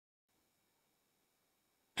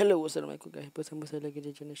Hello, assalamualaikum guys. Bersama saya lagi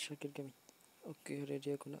di channel Syakir kami. Okay, hari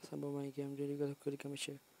ni aku nak sambung main game. Jadi kalau aku di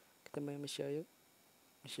Malaysia, kita main Malaysia yuk.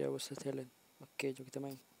 Malaysia vs Thailand. Okay, jom kita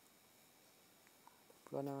main.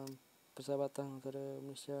 Kerana persahabatan antara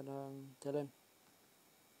Malaysia dan Thailand.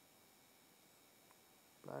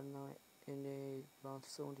 Kerana ini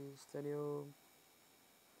langsung di Stadium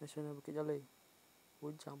Nasional Bukit Jalai.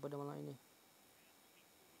 Hujan pada malam ini.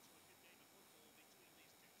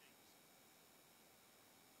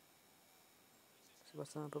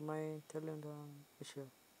 Pasangan pemain Thailand dan Malaysia.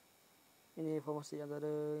 Ini formasi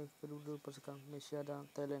antara kedua-dua pasukan Malaysia dan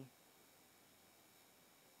Thailand.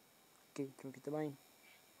 Okey, jom kita main.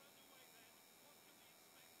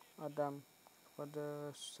 Adam kepada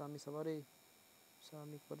Sami Sabari.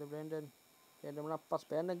 Sami kepada Brandon. Brandon melapas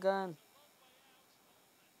Dengan.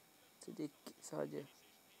 Sedikit sahaja.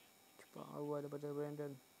 Cepat awal daripada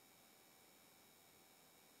Brandon.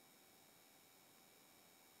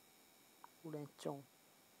 Lencong.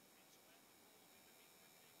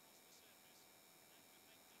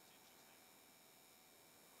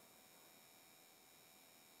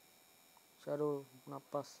 Syarul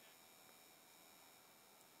menapas.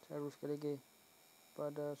 Syarul sekali lagi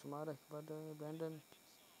pada Sumareh kepada Brandon.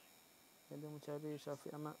 Brandon mencari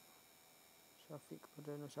Syafiq Ahmad. Syafiq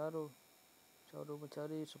kepada Syarul. Syarul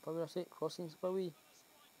mencari Supawi Rasid. Crossing Supawi.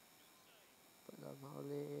 Dilakukan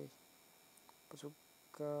oleh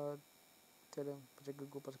pasukan Thailand, penjaga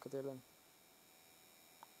gol pasukan Thailand.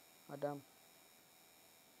 Adam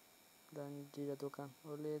dan dijatuhkan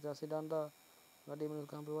oleh Zasi Danda. Ngadi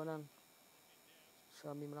menentukan perlawanan.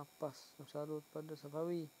 Syami melampas Syarul pada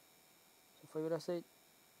Safawi. Safawi Rasid.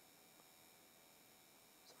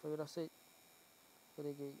 Safawi Rasid.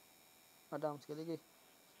 Sekali lagi Adam sekali lagi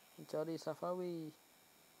mencari Safawi.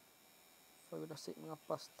 Safawi Rasid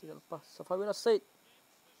mengapas, tidak lepas. Safawi Rasid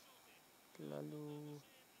lalu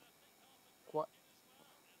kuat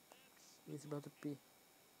di sebelah tepi.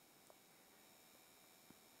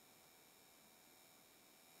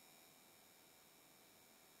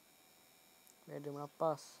 Brandon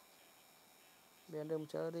melapas. Brandon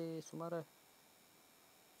mencari Sumareh.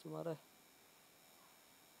 Sumareh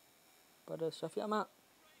pada Syafiq Ahmad.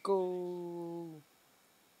 Gol.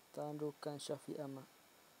 Tandukan Syafiq Ahmad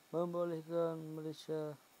membolehkan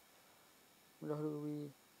Malaysia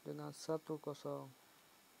mendahului dengan 1-0.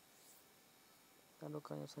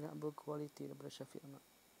 Tandukan yang sangat berkualiti daripada Syafiq Ahmad.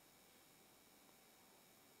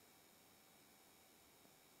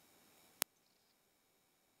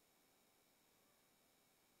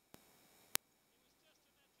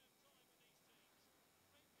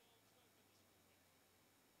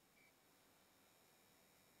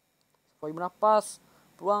 Safawi menapas.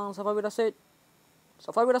 Peluang Safawi Rasid.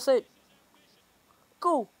 Safawi Rasid.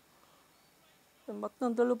 Go.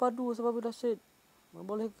 Tembakan terlalu padu Safawi Rasid.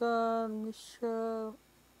 Membolehkan Malaysia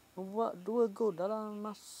membuat 2 gol dalam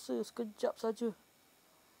masa sekejap saja.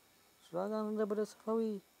 Serangan daripada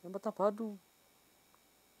Safawi. Tembakan padu.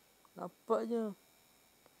 Nampaknya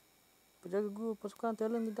penjaga gol pasukan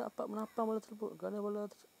Thailand tidak dapat menapang bola tersebut kerana bola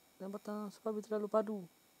tembakan Safawi terlalu padu.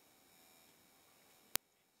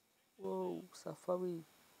 Wow, Safawi.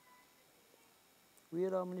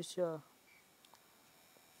 Wira Malaysia.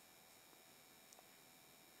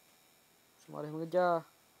 Sumareh mengejar.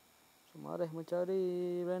 Sumareh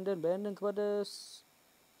mencari Brandon. Brandon kepada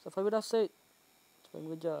Safawi Rasid. Safawi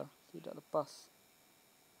mengejar. Tidak lepas.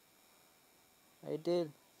 Aidil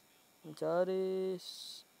mencari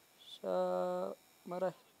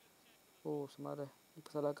Sumareh. Oh, Sumareh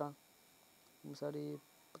dipersalahkan. Mencari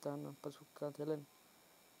pertahanan pasukan Thailand.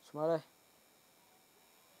 Sumareh.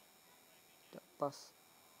 Tak pas.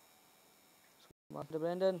 Sumareh kepada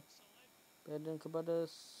Brandon. Brandon kepada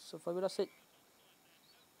Safawi Rasid.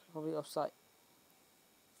 Safawi offside.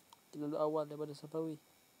 Terlalu awal daripada Safawi.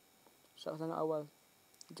 Sangat awal.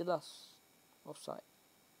 Jelas offside.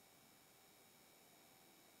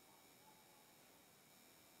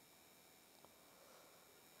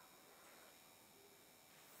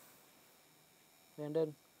 Brandon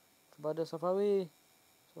kepada Safawi.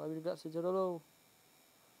 Safawi juga sejauh dulu.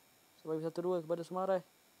 Safawi 1-2 kepada Sumareh.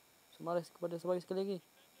 Sumareh kepada Safawi sekali lagi.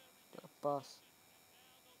 Tak lepas.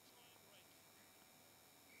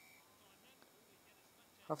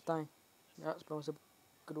 Half time. Lihat sebelum masa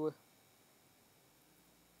kedua.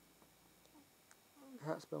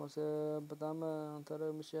 Lihat sebelum masa pertama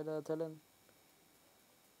antara Malaysia dan Thailand.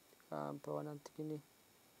 Perlawanan terkini.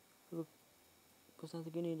 Persaingan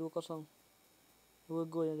terkini 2-0. 2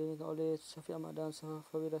 gol yang dilakukan oleh Syafiq Ahmad dan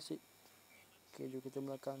Safawi Rasid. Okey, jom kita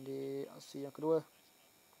mulakan di aksi yang kedua.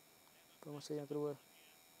 Permasa yang kedua.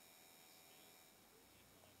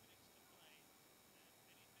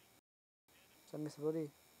 Sami Safari.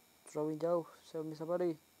 Drawing jauh. Sami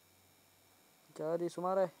Safari. Cari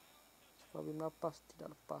Sumareh. Safari melepas. Tidak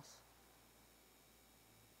lepas.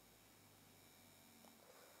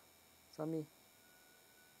 Sami.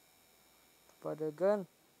 Kepada Gan.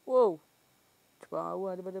 Wow. Cepat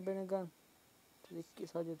awal daripada Dengan. Sedikit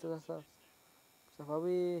saja tersasar.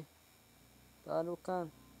 Safari. Tahan.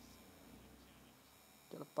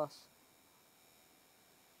 Tidak lepas.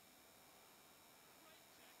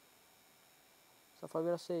 Safari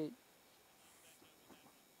Beraksi.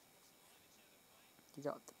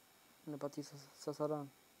 Tidak menepati sasaran.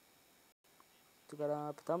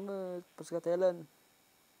 Tekaran pertama pasukan Thailand.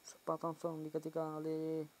 Sepah Thompson diketikkan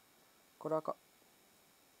oleh Korakak.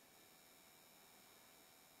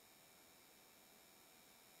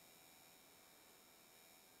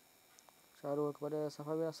 Syarul kepada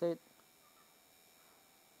Safari Asid.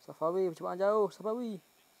 Safari percobaan jauh. Safari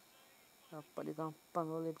dapat ditampang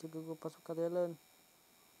oleh penjaga gol pasukan Thailand.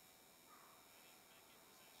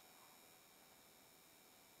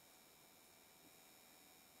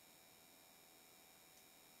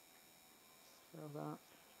 Sangat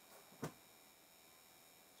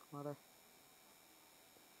marah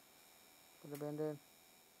pada Benden.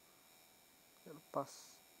 Tidak lepas.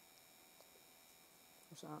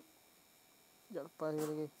 Sangat tidak lepas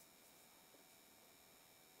lagi.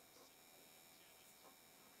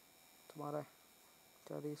 Marah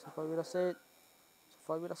cari Safari Beraksi.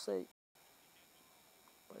 Safari Beraksi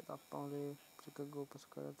dapat ditampang oleh penjaga gol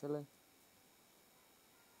pasukan Thailand.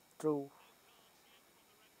 Draw.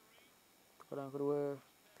 Tekaran kedua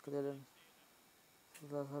Thailand.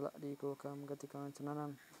 Salah dikeluarkan menggantikan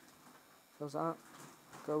Cenanan. Saat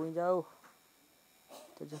kawin jauh.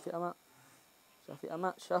 Syafiq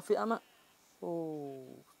Ahmad.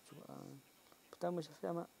 Oh, cubaan pertama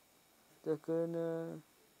Syafiq Ahmad terkena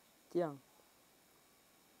tiang.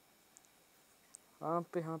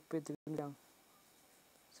 Hampir terkena tiang.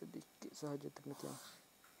 Sedikit sahaja terkena tiang.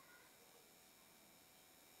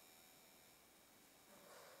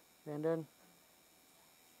 Benden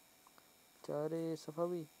cari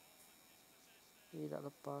Safari. Tidak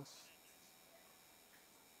lepas.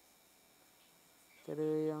 Cara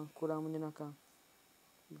yang kurang menyenangkan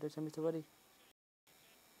dari Sami Safari.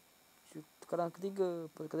 Tekaran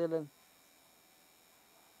ketiga pasukan Thailand.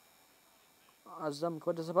 Azam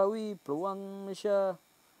kepada Safari. Peluang Malaysia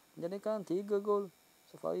menjadikan 3 gol.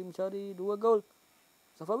 Safari mencari 2 gol.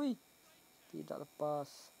 Safari tidak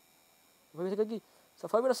lepas. Safari sekali lagi.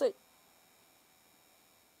 Safari Beraksi.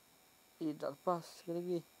 Tidak lepas sekali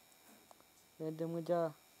lagi. Benden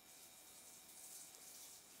mengejar.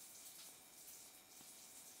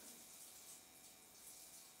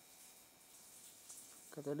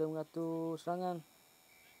 Kata dia mengatur serangan.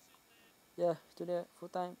 Ya, itu dia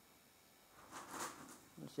full time.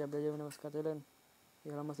 Malaysia belajar menang pasukan Thailand di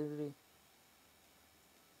halaman sendiri.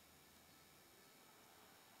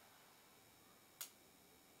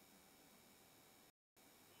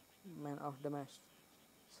 Man of the match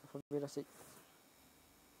Safari Beraksi.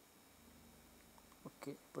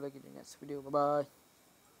 Okay, jumpa lagi di next video. Bye bye.